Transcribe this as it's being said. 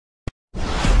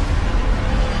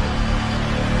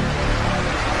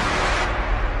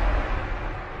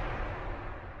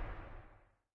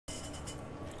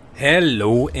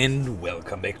Hello and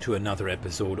welcome back to another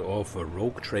episode of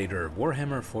Rogue Trader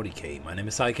Warhammer 40k. My name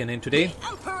is Syken and today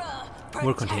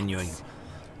we're continuing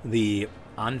the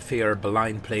unfair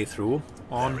blind playthrough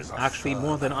on actually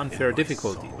more than unfair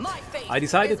difficulty. I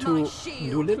decided to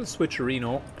do a little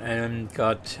switcherino and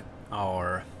got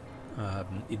our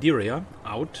Idiria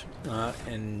out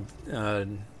and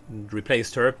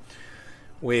replaced her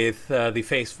with the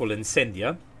faithful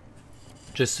Incendia,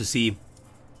 just to see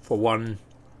for one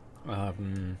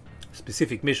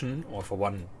specific mission or for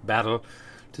one battle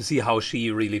to see how she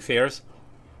really fares.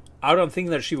 I don't think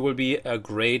that she will be a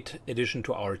great addition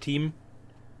to our team,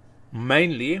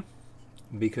 mainly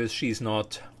because she's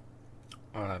not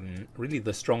really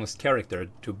the strongest character,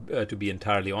 to be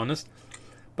entirely honest,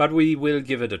 but we will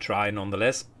give it a try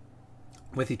nonetheless.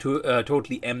 With the two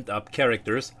totally amped up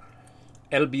characters,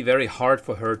 it'll be very hard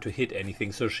for her to hit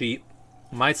anything, so she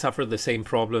might suffer the same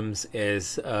problems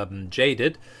as Jay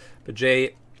did. But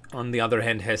Jay, on the other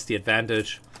hand, has the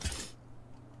advantage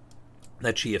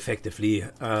that she effectively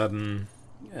can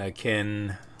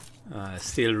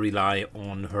still rely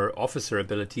on her officer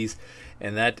abilities,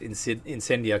 and that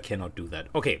Incendia cannot do that.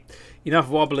 Okay, enough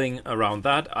wobbling around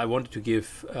that. I wanted to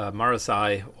give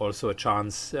Marasai also a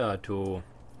chance to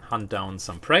hunt down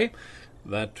some prey.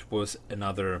 That was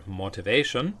another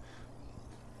motivation,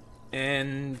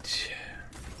 and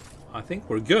I think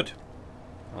we're good.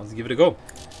 Let's give it a go.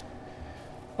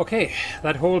 Okay,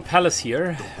 that whole palace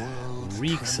here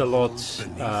reeks a lot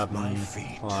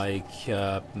like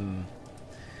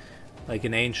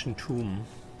an ancient tomb,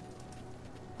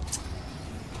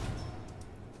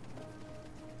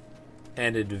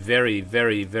 and it very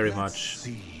much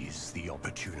seize the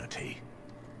opportunity.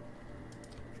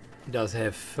 Does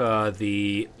have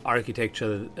the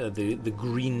architecture, the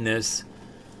greenness,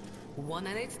 one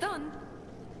and it's done.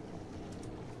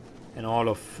 And all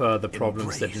of the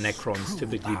problems that Necrons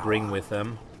typically bring with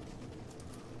them.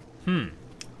 The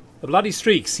bloody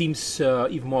streak seems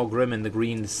even more grim in the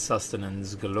green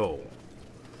sustenance glow.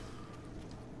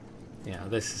 Yeah,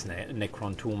 this is a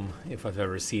Necron tomb, if I've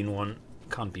ever seen one.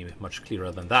 Can't be much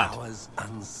clearer than that. Powers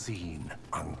unseen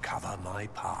uncover my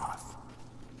path.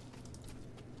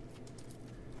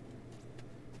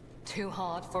 Too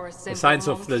hard for a simple The science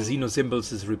of the monkey. Xeno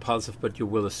symbols is repulsive, but your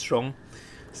will is strong.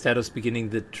 Status beginning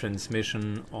the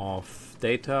transmission of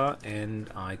data, and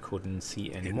I couldn't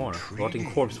see anymore. Rotting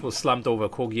corpse was slumped over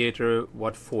Cogiator.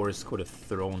 What force could have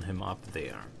thrown him up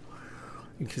there?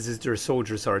 Inquisitor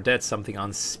soldiers are dead. Something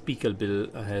unspeakable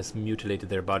has mutilated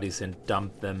their bodies and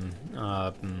dumped them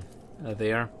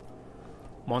there.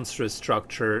 Monstrous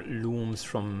structure looms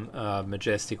from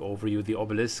majestic over you. The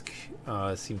obelisk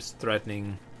seems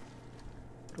threatening,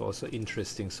 but also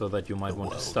interesting, so that you might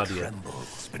want to study it.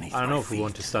 I don't know if we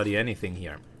want to study anything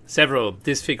here. Several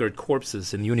disfigured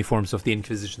corpses in uniforms of the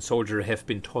Inquisition soldier have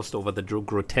been tossed over the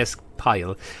grotesque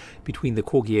pile between the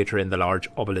Cogiator and the large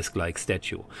obelisk-like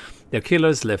statue. Their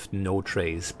killers left no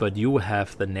trace, but you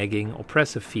have the nagging,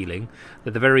 oppressive feeling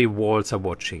that the very walls are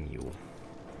watching you.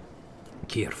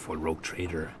 Careful, Rogue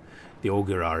Trader. The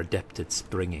Ogre are adept at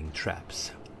springing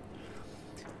traps.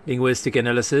 Linguistic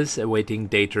analysis, awaiting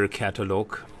data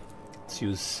catalog. Let's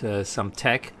use some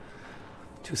tech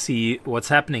to see what's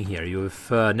happening here. You've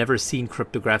never seen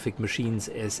cryptographic machines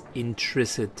as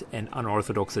intrinsic and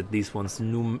unorthodox as these ones.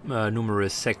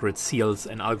 Numerous sacred seals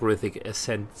and algorithmic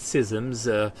asceticisms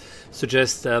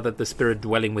suggest that the spirit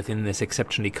dwelling within is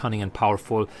exceptionally cunning and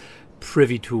powerful,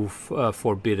 privy to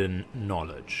forbidden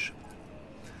knowledge.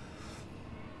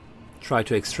 Try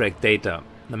to extract data.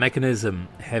 The mechanism,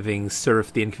 having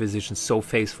served the Inquisition so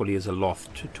faithfully, is loath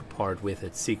to part with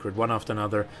its secret. One after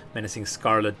another, menacing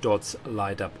scarlet dots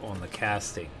light up on the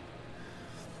casting.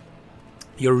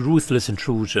 Your ruthless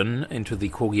intrusion into the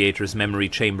Cogiator's memory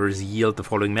chambers yield the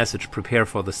following message. Prepare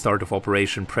for the start of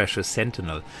Operation Precious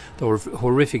Sentinel. The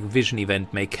horrific vision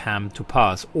event may come to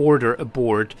pass. Order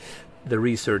aboard the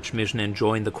research mission and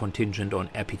join the contingent on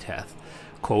Epitaph.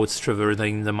 Codes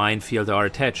traversing the minefield are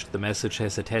attached. The message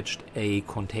has attached a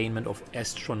containment of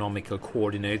astronomical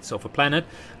coordinates of a planet,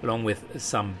 along with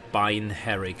some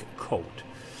binary code.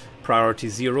 Priority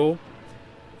 0.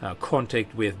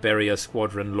 Contact with Barrier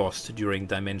Squadron lost during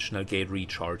Dimensional Gate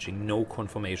recharging. No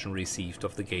confirmation received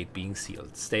of the gate being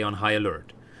sealed. Stay on high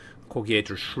alert.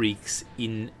 Cogiator shrieks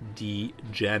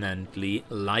indignantly,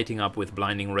 lighting up with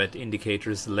blinding red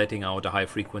indicators, letting out a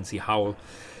high-frequency howl.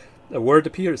 A word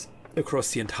appears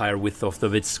across the entire width of the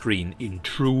vid screen.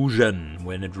 Intrusion.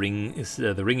 When it rings,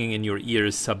 the ringing in your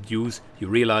ears subdues, you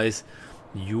realize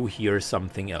you hear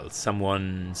something else.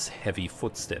 Someone's heavy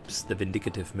footsteps. The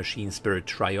vindicative machine spirit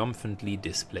triumphantly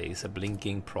displays a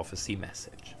blinking prophecy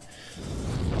message.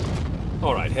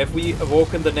 Alright, have we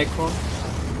awoken the Necron?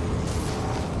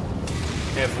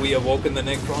 Have we awoken the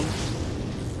Necron?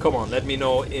 Come on, let me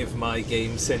know if my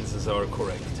game senses are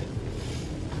correct.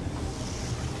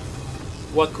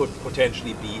 What could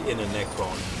potentially be in a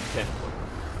Necron temple?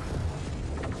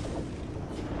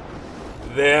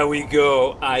 There we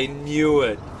go, I knew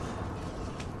it!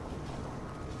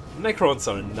 Necrons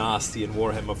are nasty in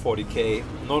Warhammer 40k.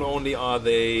 Not only are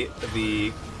they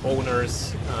the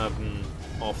owners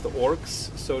of the orcs,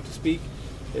 so to speak,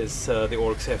 as the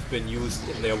orcs have been used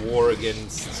in their war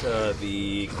against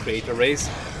the creator race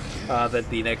that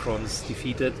the Necrons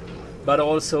defeated, but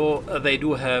also they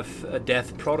do have a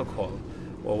death protocol,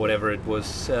 or whatever it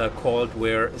was called,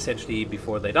 where essentially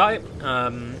before they die,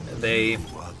 or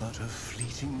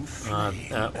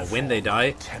when they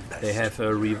die, they have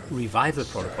a revival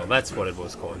protocol. That's what it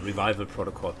was called, revival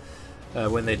protocol.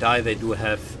 When they die, they do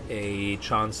have a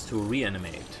chance to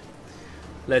reanimate.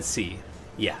 Let's see.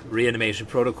 Yeah, reanimation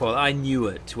protocol. I knew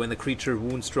it. When the creature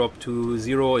wounds drop to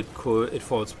 0, it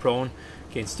falls prone,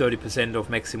 gains 30% of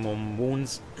maximum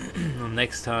wounds. On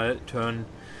next turn,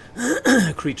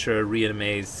 creature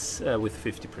reanimates with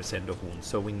 50% of wounds,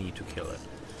 so we need to kill it.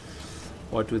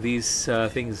 What do these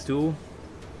things do?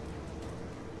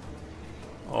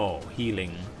 Oh,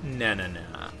 healing. Nah.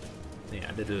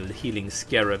 Yeah, little healing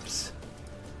scarabs.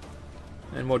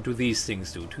 And what do these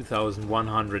things do?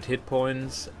 2100 hit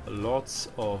points, lots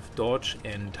of dodge,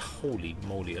 and holy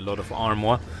moly, a lot of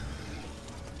armor.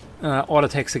 All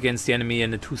attacks against the enemy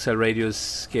in a 2-cell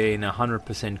radius gain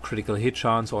 100% critical hit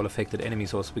chance. All affected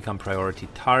enemies also become priority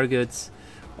targets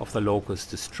of the Locust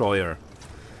Destroyer.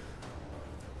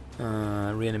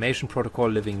 Reanimation protocol,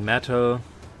 living metal.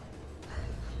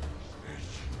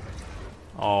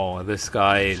 Oh, this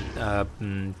guy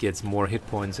gets more hit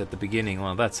points at the beginning.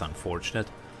 Well, that's unfortunate.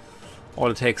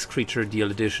 All attacks creature deal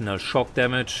additional shock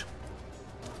damage.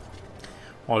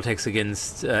 All attacks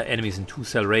against enemies in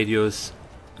 2-cell radius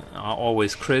are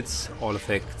always crits. All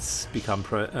effects become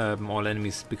all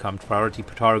enemies become priority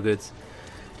targets,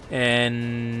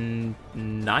 and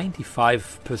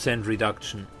 95%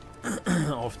 reduction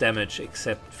of damage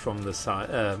except from the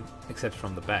side, except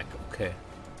from the back. Okay.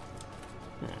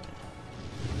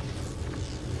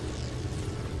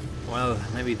 Well,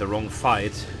 maybe the wrong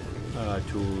fight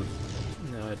to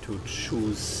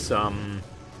choose some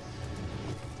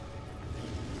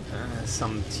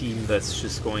team that's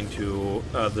just going to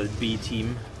the B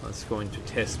team that's going to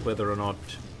test whether or not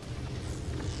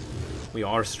we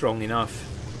are strong enough.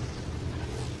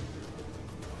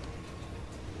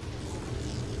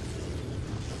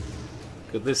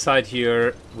 Good. This side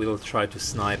here we'll try to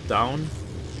snipe down,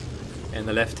 and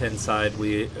the left hand side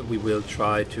we will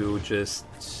try to just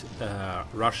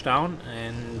rush down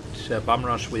and bum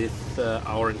rush with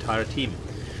our entire team.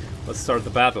 Let's start the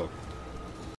battle.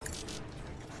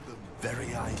 The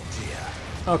very idea.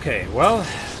 Okay, well,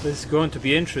 this is going to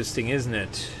be interesting, isn't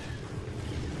it?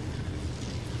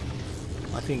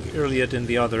 I think earlier than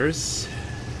the others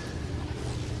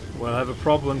will have a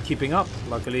problem keeping up.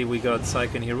 Luckily we got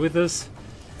Syken here with us.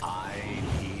 I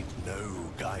need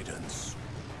no guidance.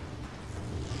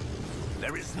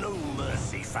 There is no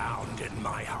mercy found in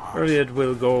my heart. Earlier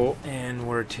will go, and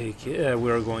we're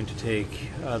going to take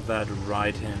that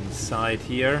right hand side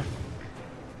here.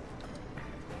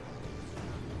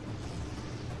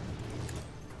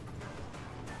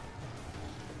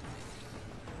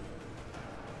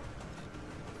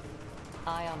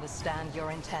 I understand your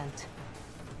intent.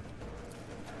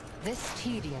 This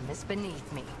tedium is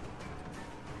beneath me.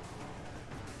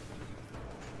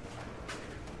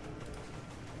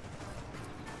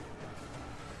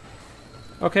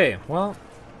 Okay, well,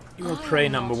 you're prey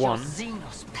number one.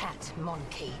 Xenos pet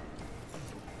monkey.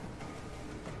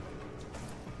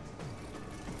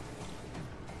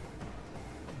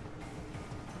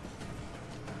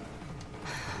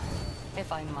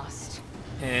 If I must.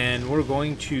 And we're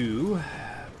going to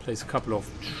place a couple of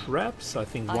traps. I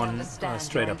think one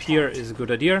straight up here is a good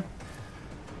idea.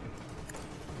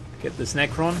 Get this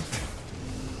Necron.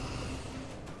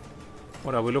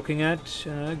 What are we looking at?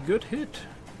 Good hit.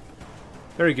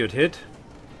 Very good hit.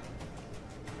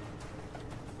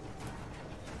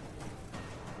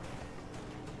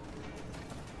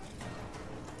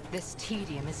 This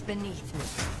tedium is beneath me.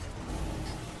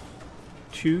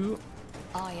 2.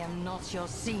 I am not your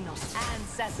Xenos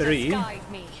ancestors. 3.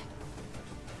 Guide me.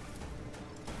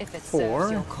 If it 4.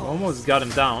 serves your cause. Almost got him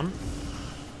down.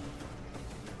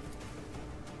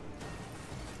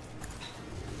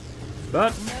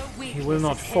 But No he will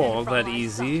not weakness is fall hidden from that my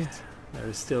easy. sight. There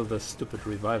is still the stupid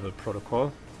revival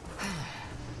protocol.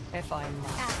 If I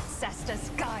must. Ancestors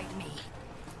guide me.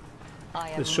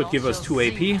 This should give us 2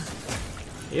 AP.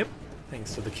 Yep,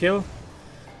 thanks to the kill.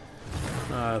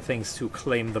 Thanks to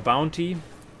claim the bounty.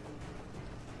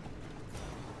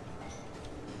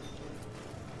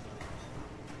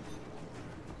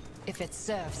 If it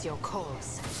serves your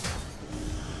cause.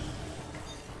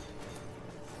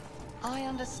 I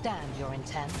understand your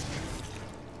intent.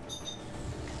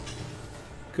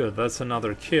 Good, that's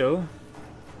another kill.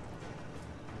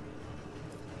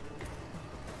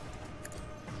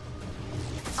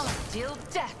 I'll deal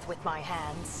death with my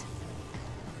hands.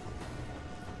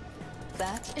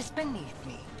 That is beneath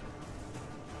me.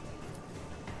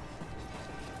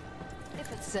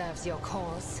 If it serves your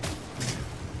cause.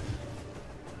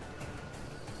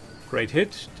 Great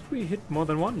hit. Did we hit more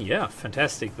than one? Yeah,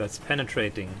 fantastic. That's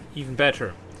penetrating. Even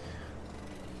better.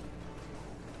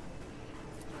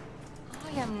 I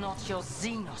am not your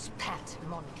Xenos pet,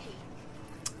 monkey.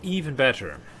 Even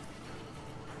better.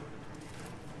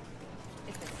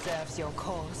 If it serves your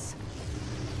cause.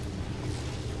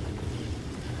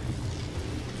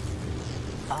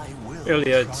 I will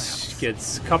Elliot triumph.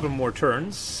 gets a couple more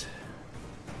turns.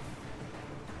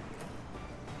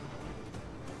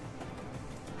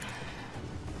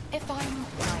 If I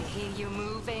hear you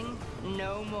moving,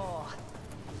 no more.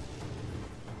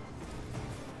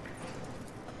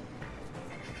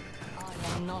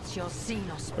 I am not your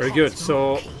Xenos Very pet, good.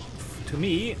 So, monkey. to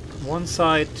me, one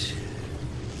side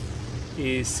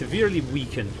is severely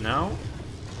weakened now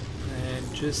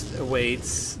and just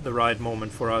awaits the right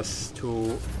moment for us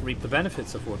to reap the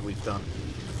benefits of what we've done.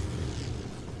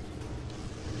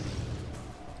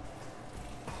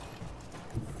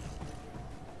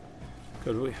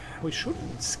 Good. We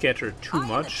shouldn't scatter too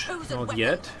much, not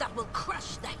yet. That will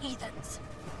crush the heathens.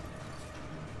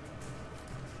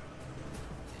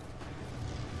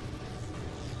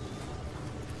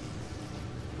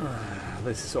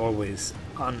 This is always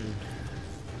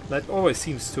that always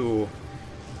seems to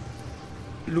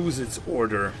lose its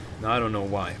order. I don't know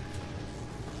why.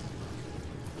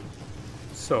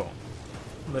 So,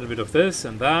 a little bit of this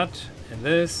and that and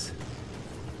this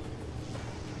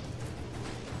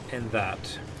and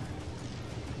that.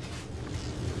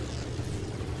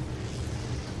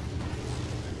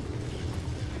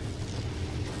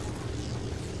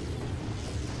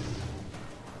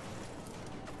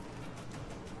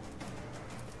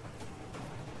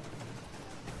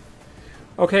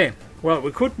 Okay, well,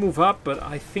 we could move up, but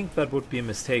I think that would be a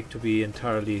mistake, to be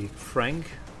entirely frank.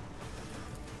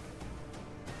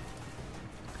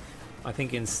 I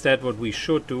think instead what we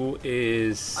should do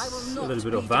is a little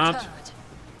bit of that.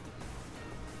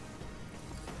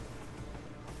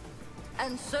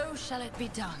 And so shall it be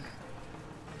done.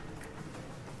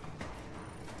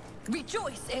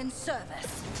 Rejoice in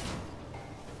service.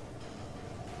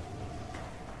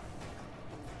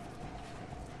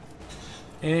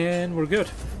 And we're good.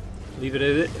 Leave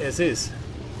it as is.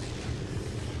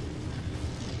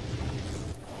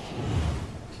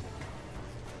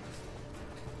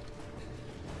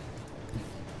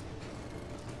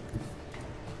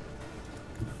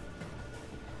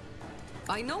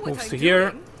 I know what Moves I'm to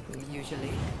here. doing,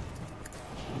 usually.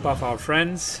 Buff our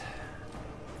friends.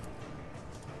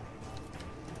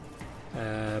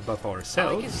 Buff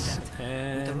ourselves.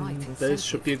 And this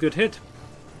should be a good hit.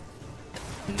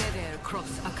 Never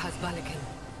cross a Kazbalikan.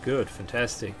 Good,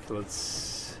 fantastic.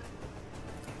 Let's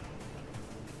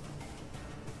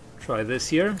try this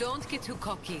here. Don't get too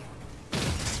cocky.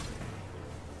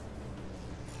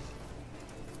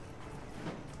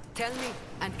 Tell me,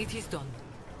 and it is done.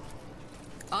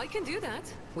 I can do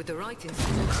that with the right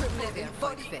instinct. Never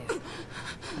fight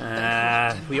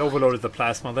fair. We overloaded the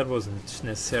plasma. That wasn't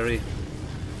necessary.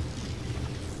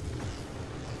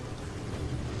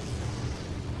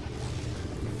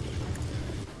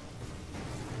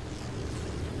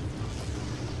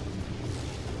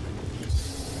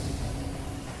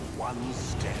 One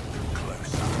step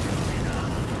closer.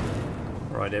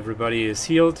 Alright, everybody is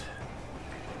healed.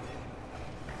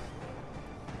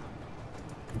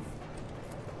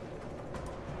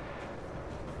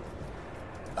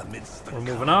 Amidst the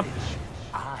We're moving up.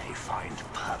 I find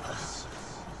purpose.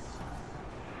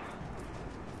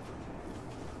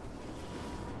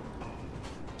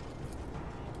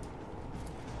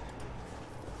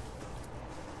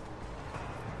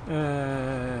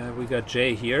 We got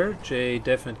Jay here. Jay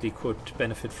definitely could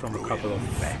benefit from a couple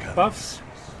of buffs.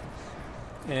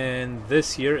 And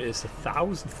this here is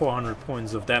 1,400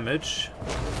 points of damage.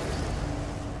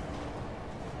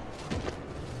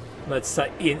 Let's say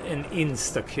an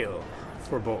insta-kill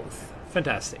for both.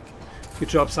 Fantastic. Good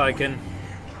job, Syken.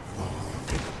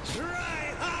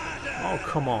 Oh,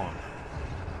 come on.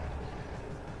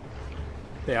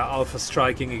 They are alpha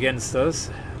striking against us.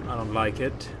 I don't like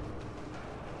it.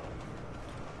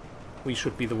 We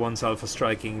should be the ones alpha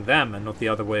striking them and not the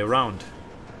other way around.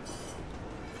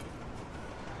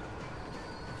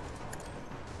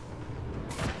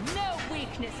 No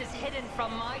weakness is hidden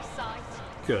from my sight.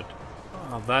 Good.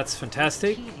 Oh, that's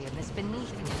fantastic. Helium is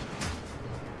beneath me.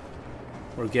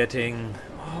 We're getting...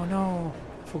 Oh no!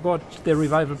 Forgot the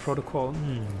revival protocol.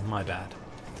 My bad.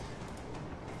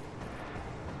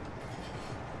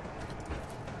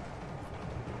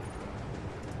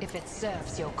 If it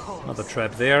serves your cause. Another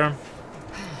trap there.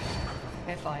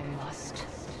 If I must.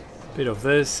 Bit of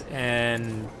this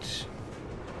and...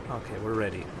 Okay, we're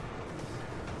ready.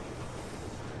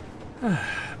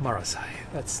 Marasai,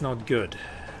 that's not good.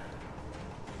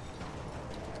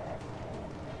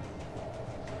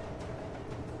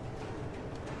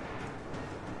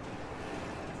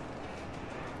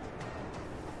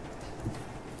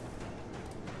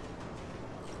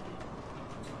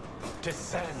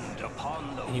 Descend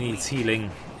upon the He needs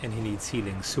healing, and he needs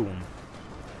healing soon.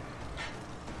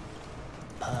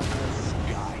 purpose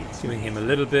guides Giving him a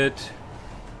little bit.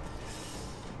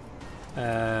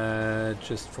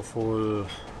 Just for full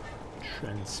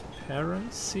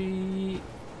transparency.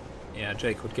 Yeah,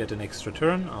 Jay could get an extra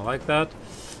turn. I like that.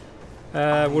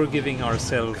 We're giving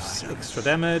ourselves extra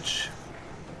damage.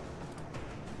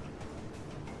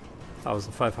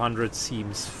 1500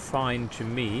 seems fine to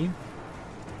me.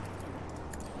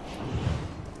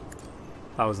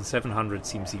 1700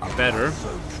 seems even better.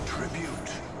 tribute.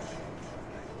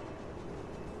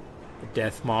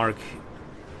 Death Mark.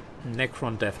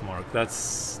 Necron Death Mark.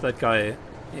 That guy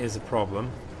is a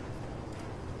problem.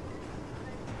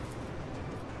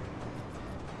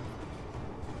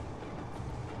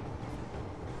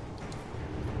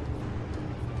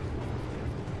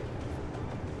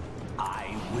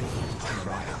 I will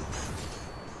triumph.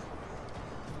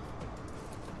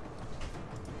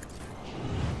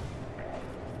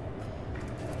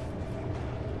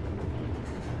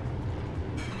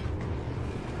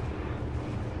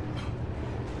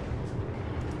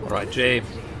 Alright, Jay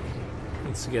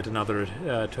needs to get another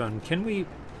turn. Can we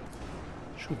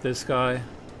shoot this guy?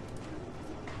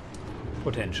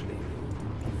 Potentially.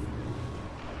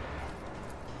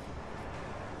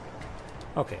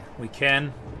 Okay, we can,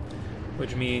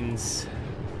 which means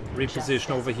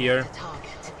reposition over here.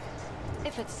 Target.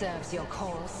 If it serves your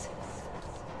cause.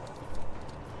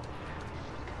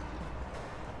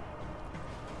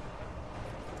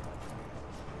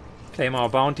 Claim our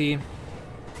bounty.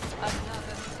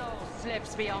 Another soul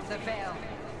slips beyond the veil.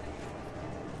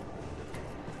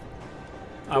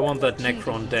 I want that Helium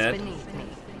Necron is dead. beneath me.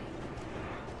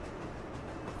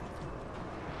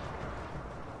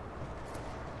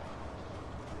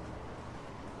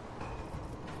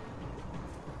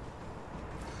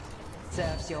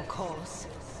 Serves your cause.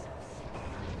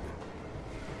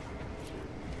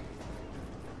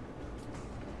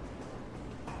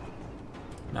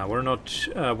 Now we're not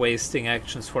wasting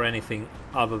actions for anything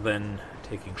other than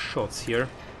taking shots here.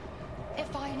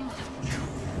 If I must.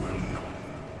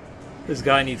 This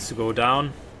guy needs to go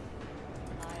down.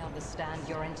 I understand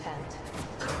your intent.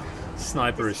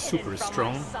 Sniper is Hidden super from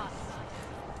strong. my sight.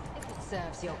 If it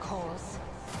serves your cause.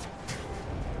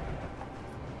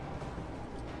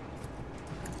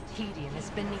 Helium is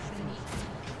beneath me.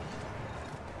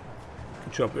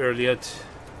 Good job, Elliot.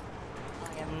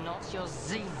 I am not your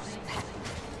Xenos pet.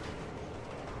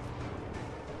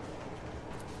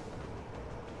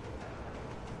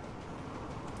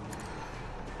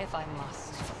 If I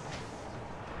must.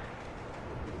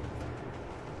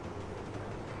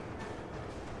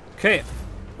 Okay,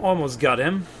 almost got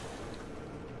him.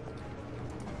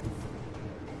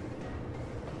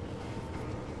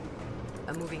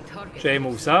 A moving target. Jay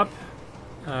moves up.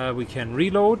 We can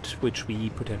reload, which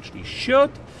we potentially should.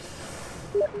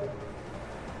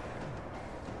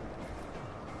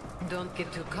 Don't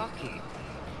get too cocky.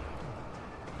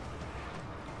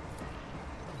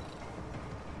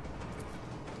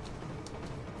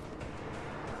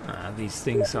 These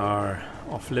things are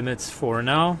off limits for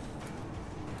now.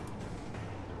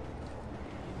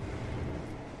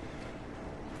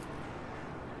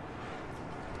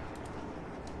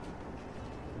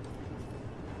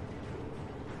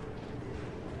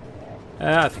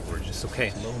 I think we're just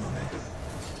okay.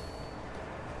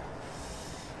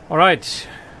 Alright.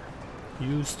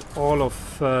 Used all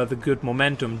of the good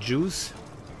momentum juice.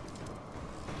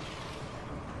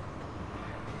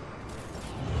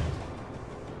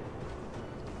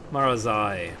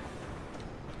 Marasai.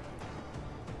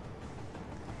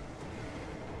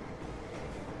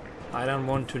 I don't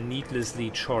want to needlessly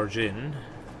charge in,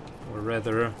 or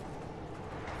rather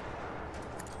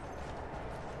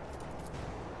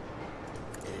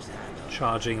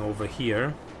charging over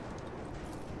here.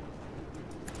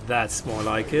 That's more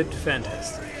like it.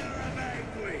 Fantastic.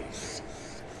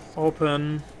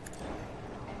 Open.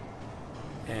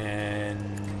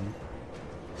 And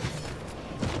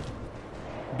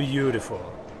beautiful.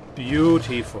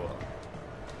 Beautiful.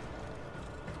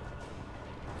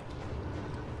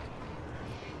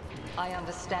 I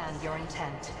understand your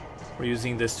intent. We're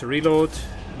using this to reload.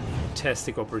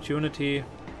 Fantastic opportunity.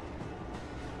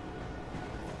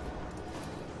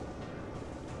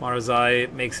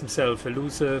 Marazai makes himself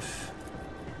elusive.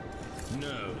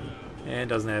 No. And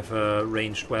doesn't have a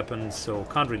ranged weapon, so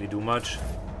can't really do much.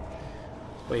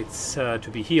 Waits to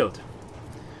be healed.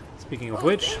 Speaking of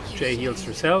which, Jay heals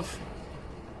herself.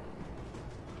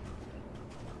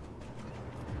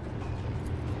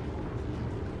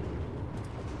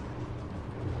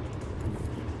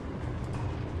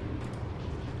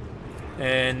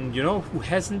 And you know who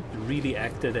hasn't really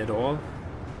acted at all?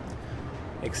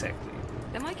 Exactly.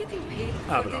 Am I getting paid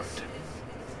for Abelard. this?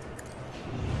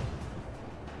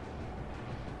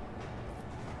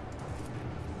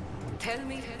 Tell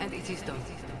me, and it is done.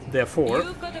 Therefore,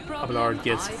 You've got a problem, Abelard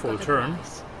gets I've full got a turn.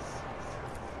 prize.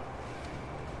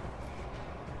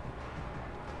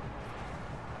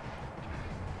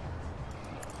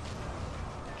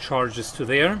 Charges to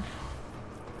there.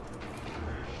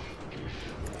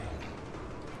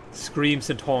 Screams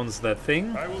and taunts that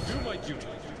thing. I will do my duty.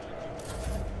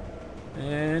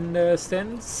 And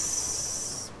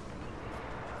stands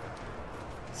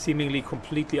seemingly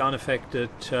completely unaffected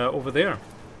over there.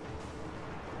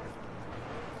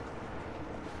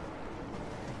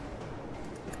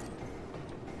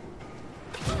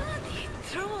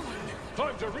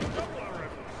 Time to redouble our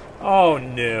efforts. Oh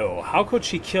no, how could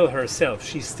she kill herself?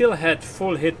 She still had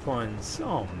full hit points.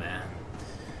 Oh man.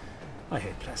 I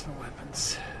hate plasma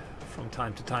weapons from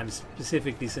time to time,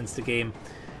 specifically since the game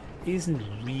isn't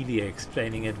really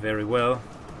explaining it very well.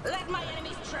 Let my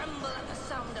enemies tremble at the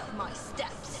sound of my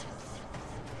steps.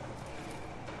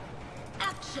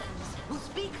 Actions will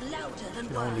speak louder than I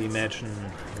can only words.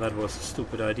 imagine that was a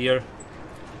stupid idea.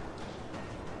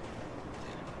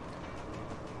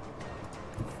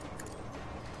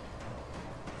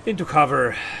 Into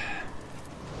cover.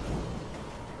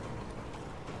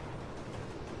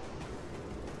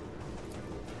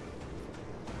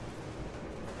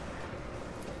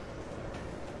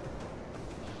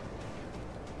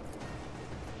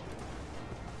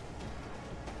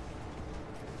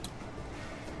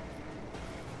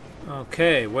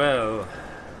 Okay, well,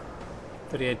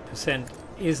 38%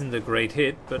 isn't a great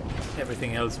hit, but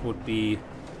everything else would be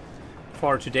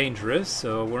far too dangerous,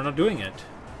 so we're not doing it.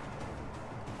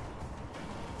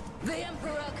 The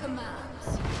Emperor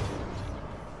commands.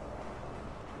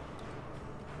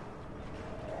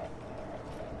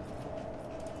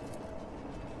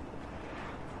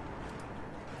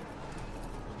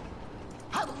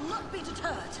 I will not be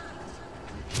deterred.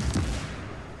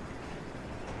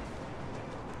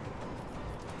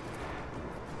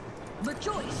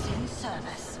 Rejoice in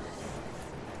service.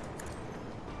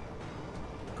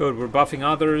 Good, we're buffing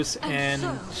others, and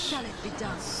so shall it be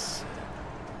done.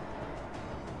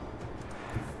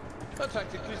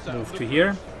 Move to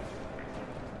here.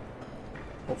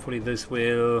 Hopefully this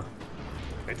will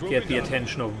get the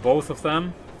attention of both of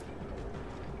them.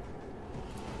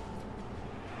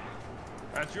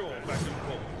 At your beck and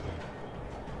call.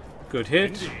 Good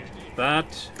hit. Indeed.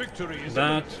 That. Victory is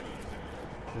That. imminent.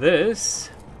 This.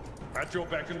 At your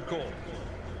beck and call.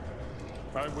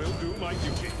 I will do my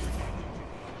duty.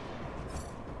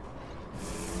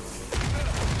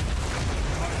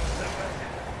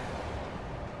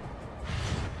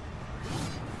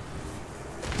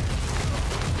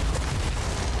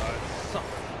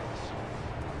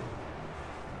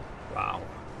 Wow.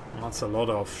 That's a lot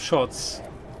of shots.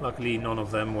 Luckily none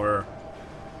of them were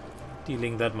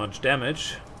dealing that much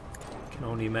damage. Can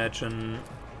only imagine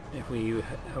if we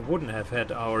wouldn't have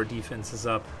had our defenses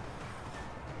up.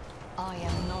 I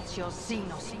am not your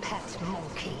Xenos pet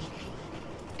monkey.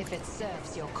 If it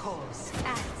serves your cause,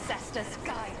 ancestors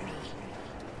guide me.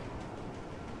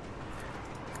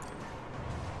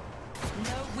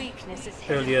 No weakness is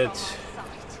hidden Elliot from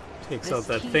my sight. takes This out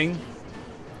that peace thing.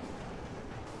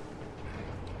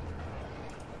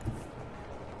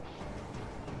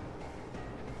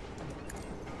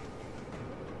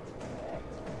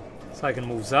 Sycan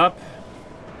moves up.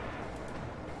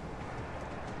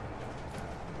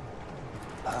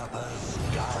 Purpose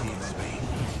guides me.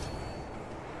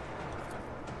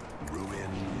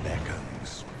 Ruin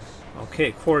beckons.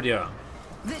 Okay, Cordia.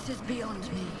 This is beyond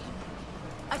me.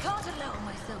 I can't allow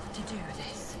myself to do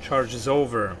this. Charges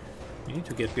over. We need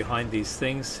to get behind these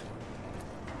things.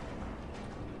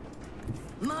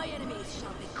 My enemies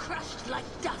shall be crushed like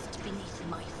dust beneath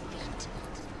my feet.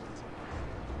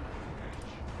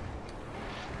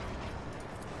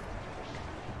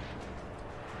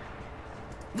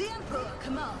 The Emperor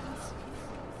commands.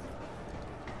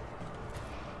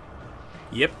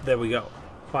 Yep, there we go.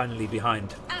 Finally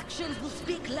behind. Actions will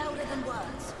speak louder than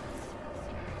words.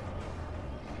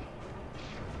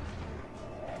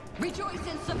 Rejoice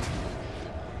in some.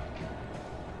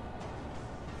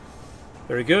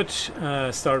 Very good.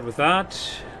 Start with that.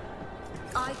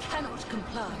 I cannot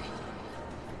comply.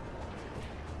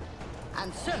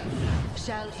 And so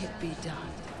shall it be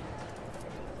done.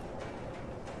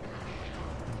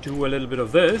 Do a little bit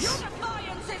of this. Your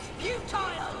defiance is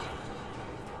futile!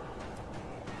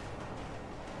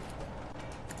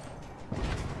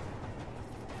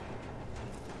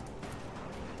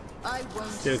 I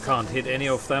won't. Still can't hit any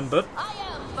of them, but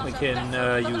we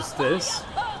can use this.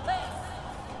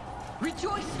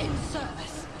 Rejoice in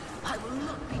service. I will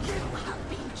not be. You have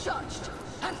been judged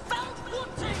and found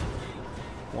wanting.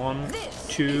 1, This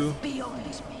 2. is beyond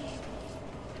me.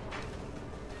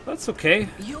 That's okay.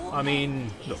 Your I mean,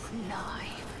 end look, is nigh.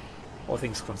 all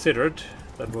things considered,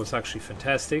 that was actually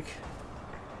fantastic.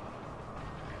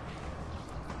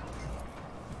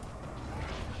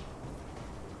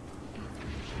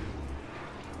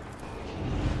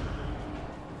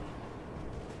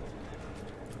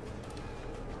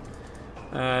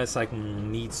 Syken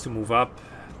needs to move up.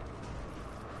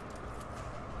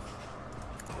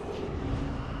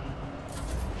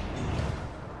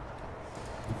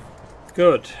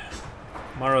 Good.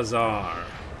 Marazar.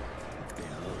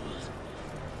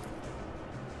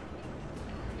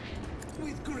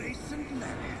 With grace and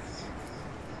menace.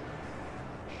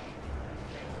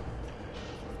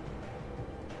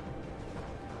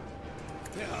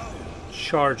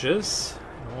 Charges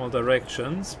in all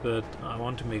directions, but I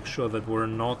want to make sure that we're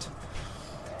not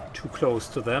too close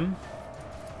to them.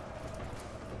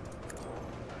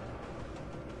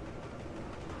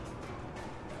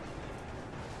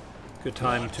 Good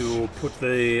time to put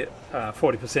the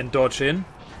 40% dodge in.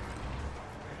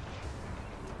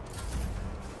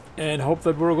 And hope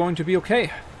that we're going to be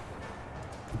okay.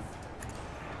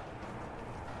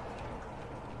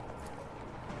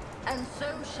 And so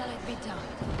shall it be done.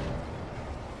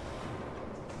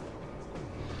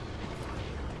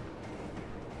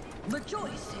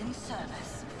 Rejoice in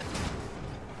service.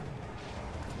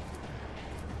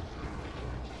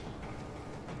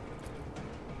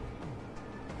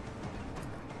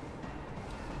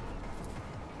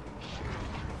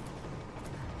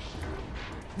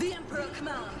 The Emperor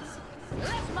commands.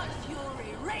 Let my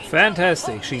fury reign.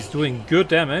 Fantastic, she's doing good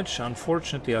damage.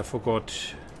 Unfortunately, I forgot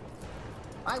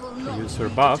I will to not use her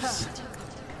be buffs. deterred.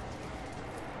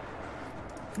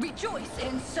 Rejoice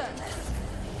in service.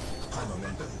 I'm a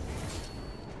member.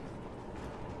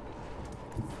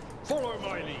 Follow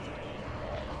my lead.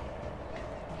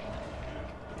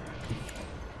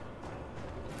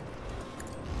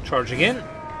 Charging in.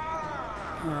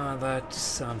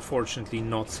 That's unfortunately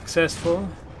not successful.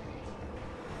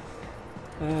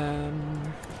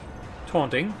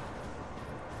 Taunting.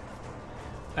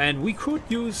 And we could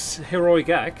use Heroic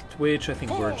Act, which I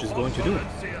think we're just going to do.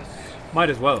 Might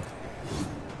as well.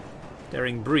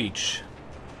 Daring Breach.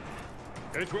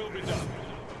 It will be done.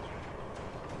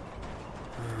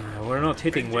 We're not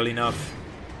hitting well enough.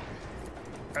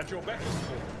 At your beck and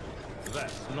call.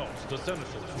 That's not the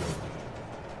Senator's job.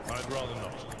 I'd rather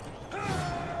not.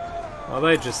 Well,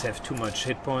 they just have too much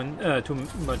hit point, too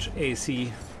much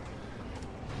AC.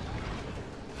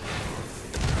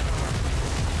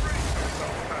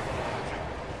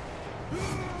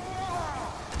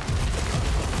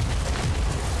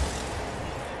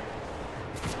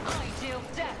 I deal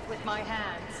death with my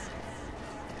hands.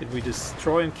 Did we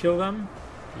destroy and kill them?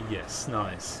 Yes,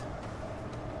 nice.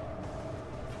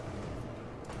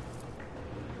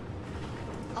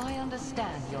 I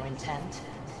understand your intent.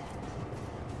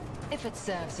 If it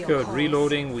serves your Good, cause.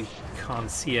 reloading. We can't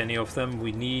see any of them.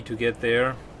 We need to get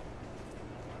there.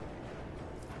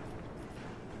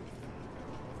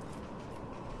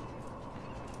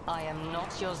 I am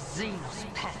not your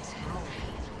Xenos pet.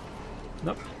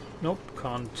 Nope, nope,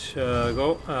 can't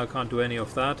go. Can't do any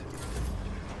of that.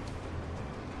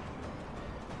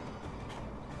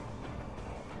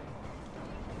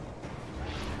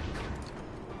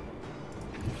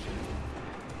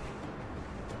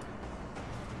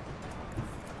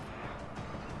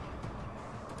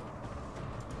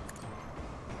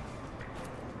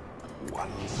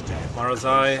 One step.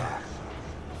 Marazai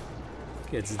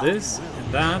gets this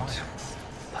and that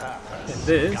and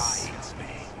this. Guides me.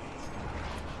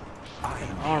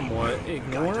 Armor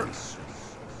ignore.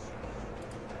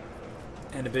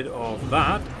 and a bit of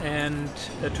that, and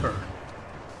a turn.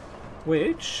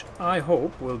 Which I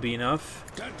hope will be enough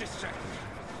Don't distract me.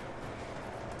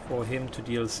 for him to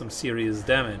deal some serious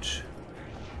damage.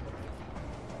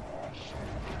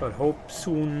 But Hope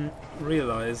soon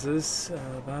realizes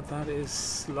that that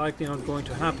is likely not going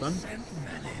to happen.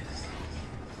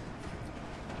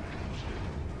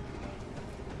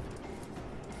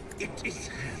 It is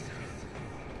hell.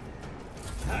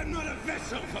 I'm not a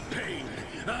vessel for pain.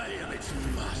 I am its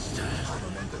master.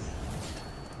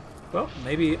 Well,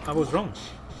 maybe I was wrong.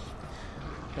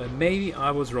 Maybe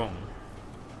I was wrong.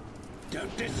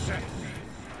 Don't distract me.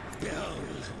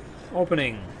 Behold.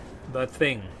 Opening that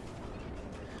thing.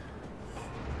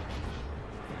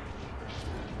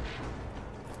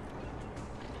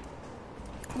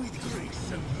 With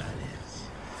grace and malice.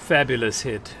 Fabulous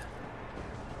hit.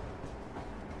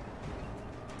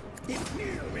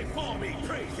 Kneel before me,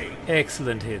 crazy.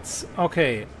 Excellent hits.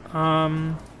 Okay. With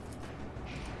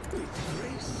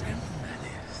grace and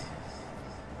malice.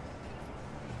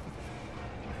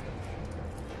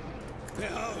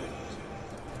 Behold.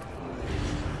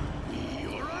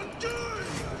 You're undone.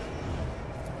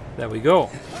 There we go.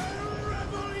 I'll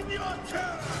revel in your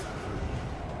terror.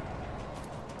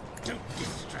 Don't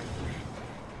distract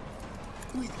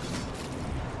me.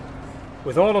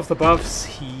 With all of the buffs,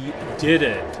 he did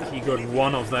it. He got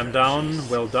one of them down.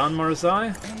 Well done, Marzai.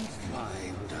 And why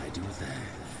would I do that?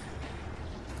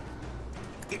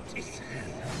 It is hell.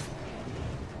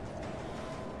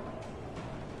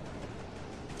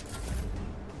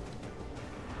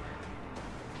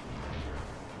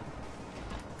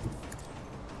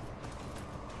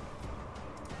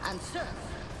 And so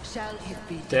shall it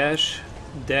be. Dash,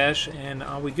 dash, and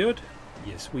are we good?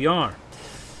 Yes, we are.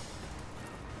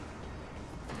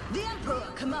 The Emperor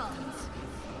commands.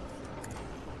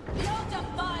 Your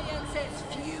defiance is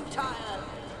futile.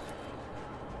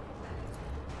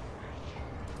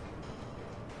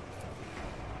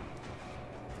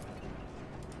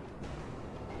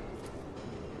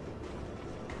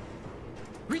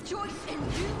 Rejoice in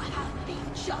you have been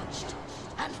judged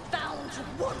and found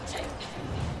wanting.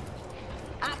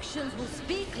 Actions will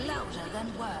speak louder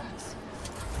than words.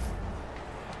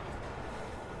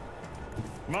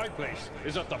 My place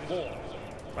is at the fore.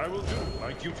 I will do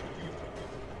my duty.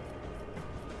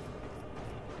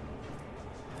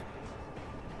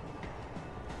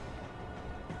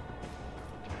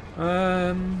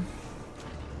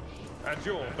 At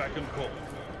your beck and call.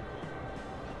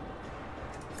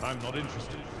 I'm not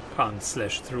interested. Can't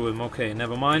slash through him. Okay,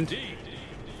 never mind. Indeed.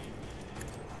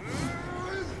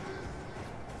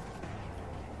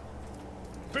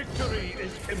 Victory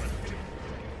is imminent.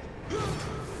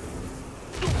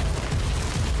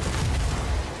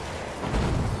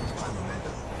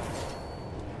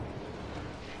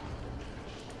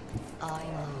 I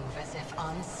move as if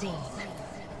unseen.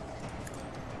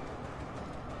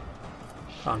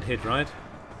 Can't hit, right?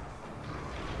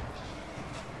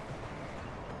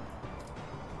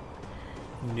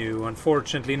 No,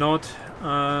 unfortunately not.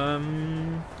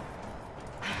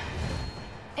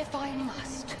 If I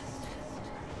must.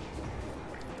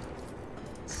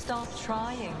 Stop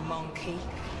trying, monkey.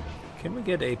 Can we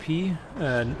get AP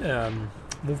and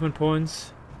movement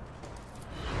points?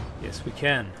 Yes, we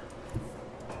can.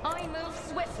 I move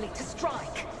swiftly to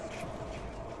strike.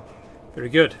 Very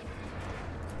good.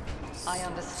 I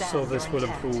understand. So this your will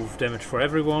intent. improve damage for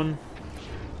everyone.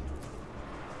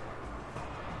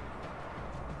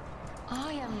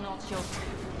 I am not your.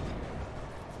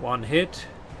 One hit,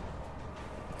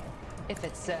 If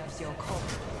it serves your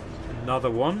cause.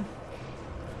 another one.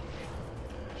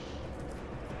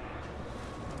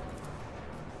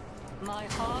 My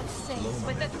heart sings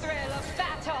with the thrill of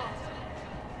battle.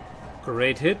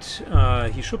 Great hit.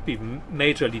 He should be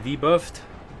majorly debuffed.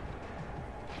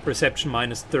 Perception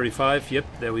minus 35. Yep,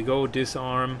 there we go.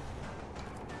 Disarm.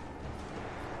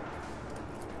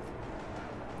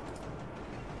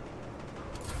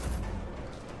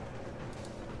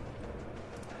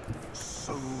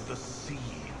 Sow the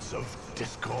seeds of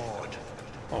discord.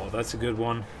 Oh, that's a good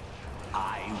one.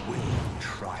 I will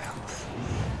triumph.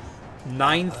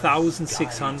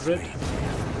 9,600.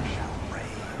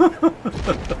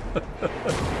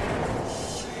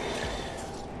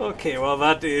 Okay, well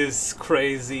that is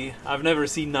crazy. I've never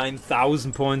seen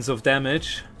 9,000 points of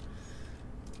damage.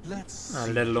 Let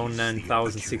alone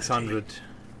 9,600.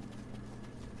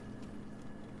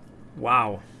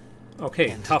 Wow.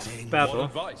 Okay, tough What battle.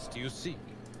 advice do you seek?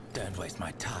 Don't waste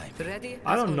my time. Ready?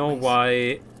 I don't know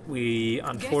why we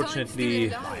unfortunately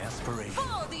My aspiration.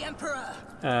 For the Emperor!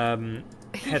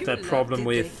 had You that love problem to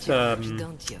with take charge,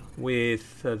 don't you?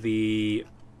 the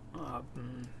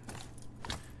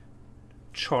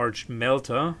charged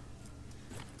melter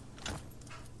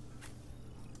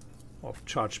of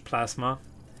charged plasma.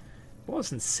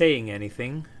 Wasn't saying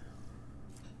anything.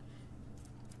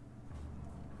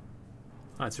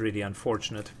 That's really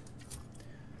unfortunate.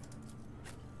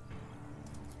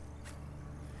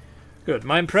 Good.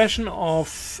 My impression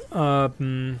of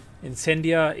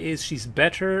Incendia is she's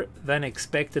better than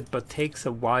expected, but takes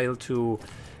a while to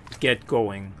get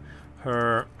going.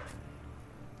 Her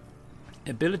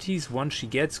abilities, once she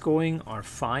gets going, are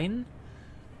fine.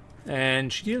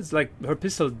 And she deals, like, her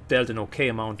pistol dealt an okay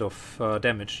amount of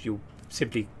damage. You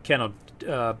simply cannot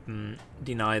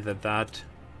deny that that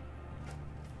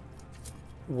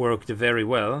worked very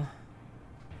well.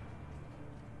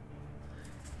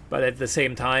 But at the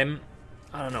same time,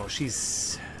 I don't know,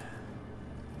 she's...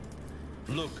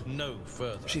 Look no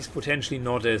further. She's potentially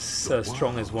not as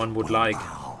strong as one would like.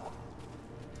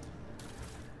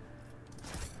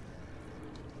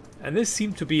 And this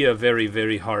seemed to be a very,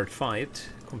 very hard fight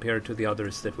compared to the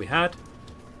others that we had.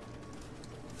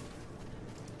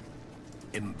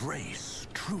 Embrace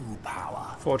true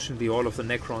power. Fortunately, all of the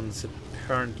Necrons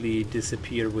apparently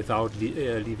disappear without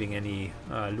leaving any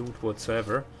loot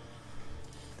whatsoever.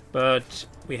 But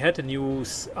we had a new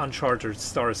uncharted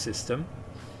star system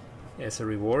as a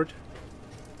reward.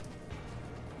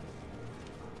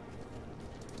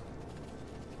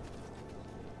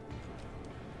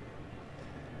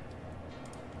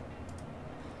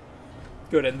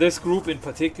 Good, and this group in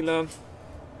particular,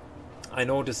 I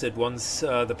noticed that once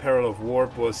the peril of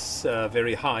warp was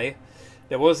very high,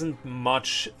 there wasn't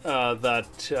much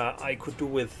that I could do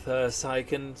with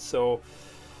Syken, so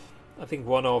I think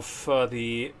one of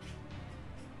the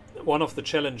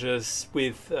challenges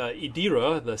with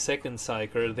Idira, the second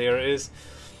Psyker, there is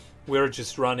we're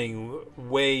just running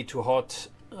way too hot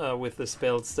with the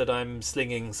spells that I'm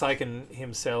slinging. Syken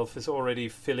himself is already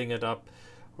filling it up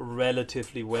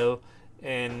relatively well,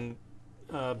 and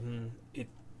it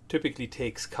typically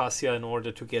takes Cassia in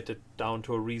order to get it down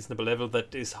to a reasonable level.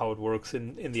 That is how it works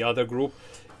in the other group.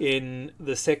 In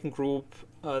the second group,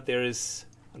 there is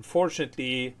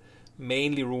unfortunately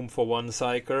mainly room for one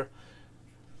Psyker.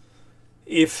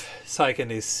 If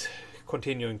Syken is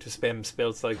continuing to spam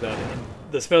spells like that, and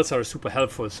the spells are super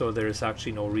helpful, so there is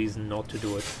actually no reason not to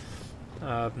do it.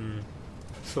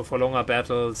 So for longer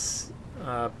battles,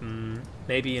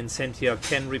 maybe Incendia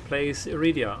can replace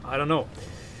Iridia. I don't know.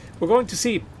 We're going to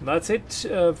see. That's it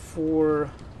for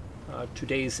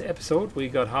today's episode. We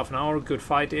got half an hour, good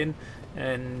fight in,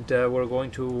 and we're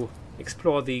going to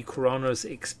explore the Coroner's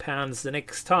Expanse the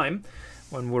next time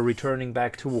when we're returning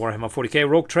back to Warhammer 40k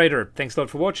Rogue Trader. Thanks a lot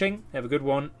for watching. Have a good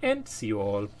one, and see you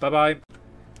all. Bye-bye.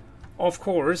 Of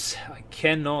course, I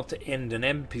cannot end an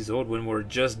episode when we're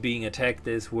just being attacked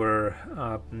as we're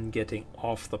getting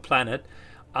off the planet.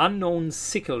 Unknown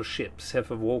sickle ships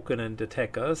have awoken and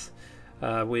attack us,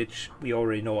 which we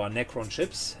already know are Necron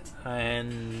ships,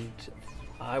 and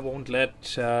I won't let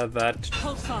that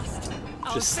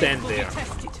just stand there.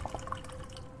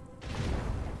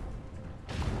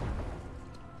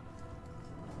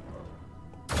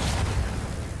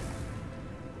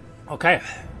 Okay.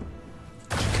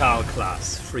 Carl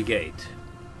class frigate.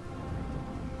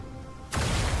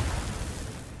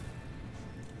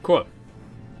 Cool.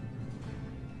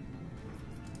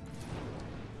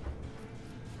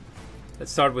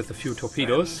 Let's start with a few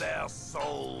torpedoes. Send their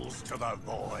souls to the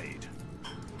void.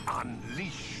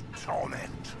 Unleash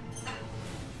torment.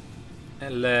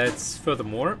 And let's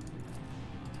furthermore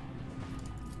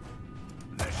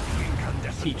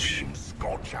teach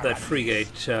that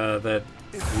frigate that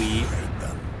we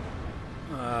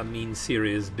mean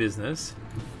serious business.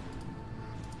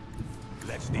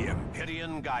 Let the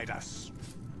Empyrean guide us.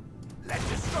 Let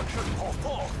destruction pour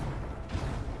forth.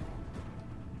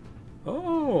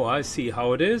 Oh, I see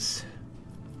how it is.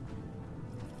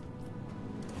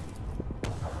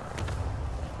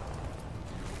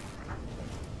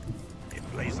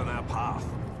 Emblazon our path.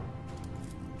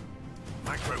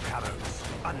 Micro cannons,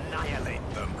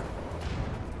 annihilate them.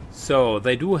 So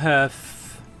they do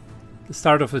have the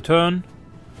start of the turn.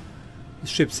 The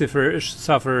ship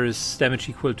suffers damage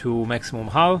equal to maximum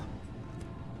hull.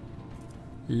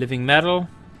 Living metal,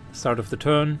 start of the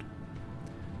turn.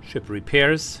 Ship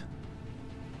repairs.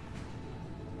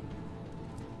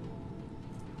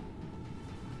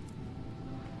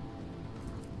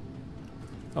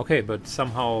 Okay, but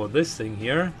somehow this thing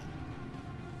here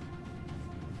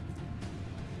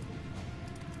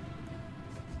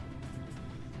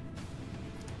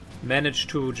managed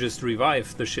to just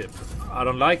revive the ship. I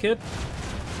don't like it.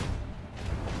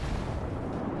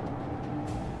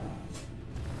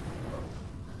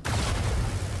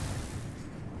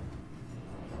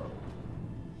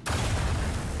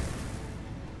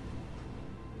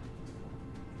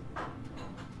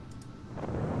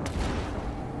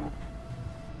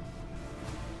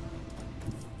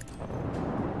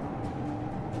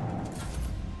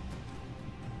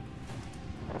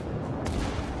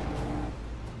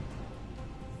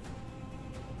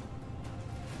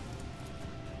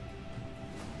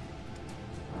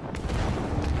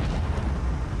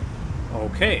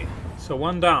 Okay, so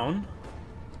one down.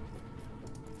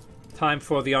 Time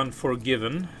for the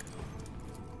Unforgiven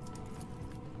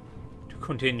to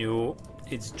continue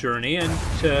its journey and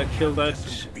kill that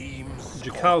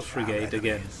Jakal frigate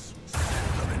again.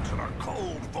 Send them into the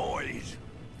cold void.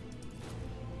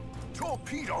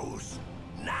 Torpedoes,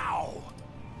 now!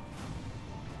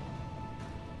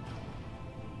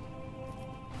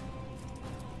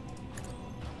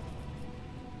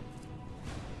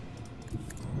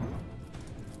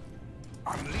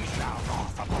 Unleash our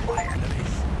wrath upon my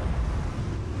enemies.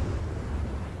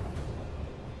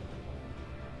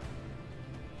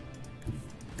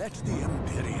 Let the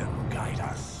Empyrean guide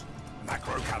us.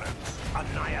 Macro-cannons,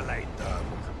 annihilate them.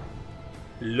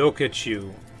 Look at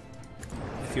you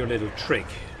with your little trick.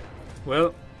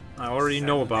 Well, I already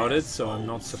know about it, so I'm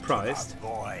not surprised.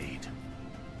 Void.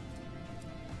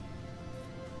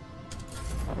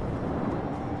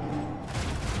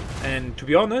 And to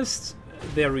be honest,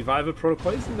 their revival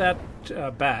protocol isn't that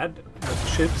bad.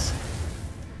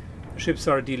 Ships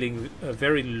are dealing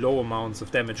very low amounts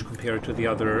of damage compared to the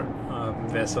other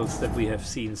vessels that we have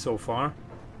seen so far.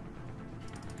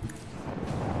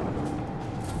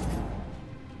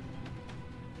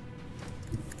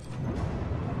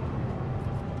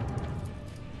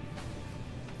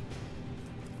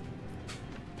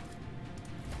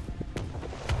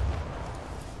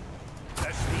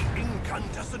 Let the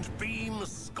incandescent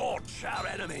beams scorch our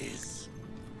enemies.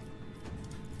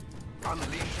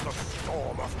 Unleash the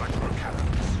storm of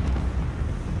macro-cannons.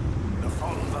 The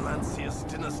fallen Valancius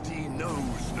dynasty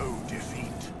knows no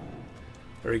defeat.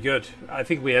 Very good. I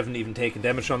think we haven't even taken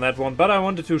damage on that one, but I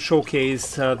wanted to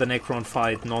showcase the Necron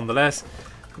fight nonetheless.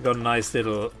 We got a nice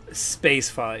little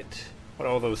space fight. What are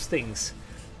all those things?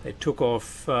 They took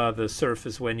off the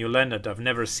surface when you landed. I've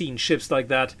never seen ships like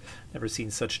that. Never seen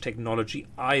such technology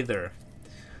either.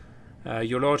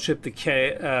 Your Lordship, the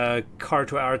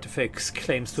Carto Artifacts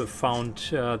claims to have found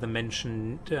the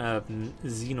mentioned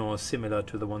Xenos similar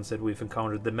to the ones that we've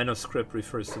encountered. The manuscript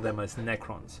refers to them as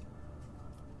Necrons.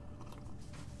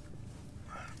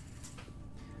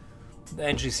 The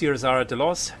NGCers are at a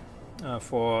loss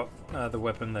for the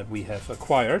weapon that we have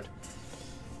acquired.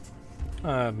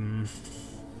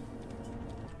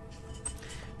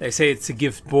 They say it's a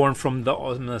gift born from the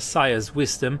Messiah's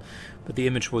wisdom, but the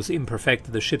image was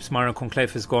imperfect. The ship's minor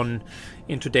conclave has gone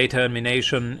into data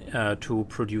elimination to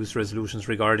produce resolutions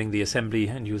regarding the assembly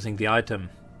and using the item.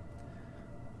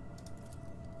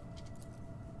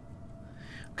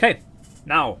 Okay,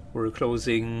 now we're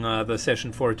closing the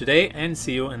session for today and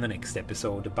see you in the next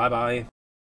episode. Bye bye.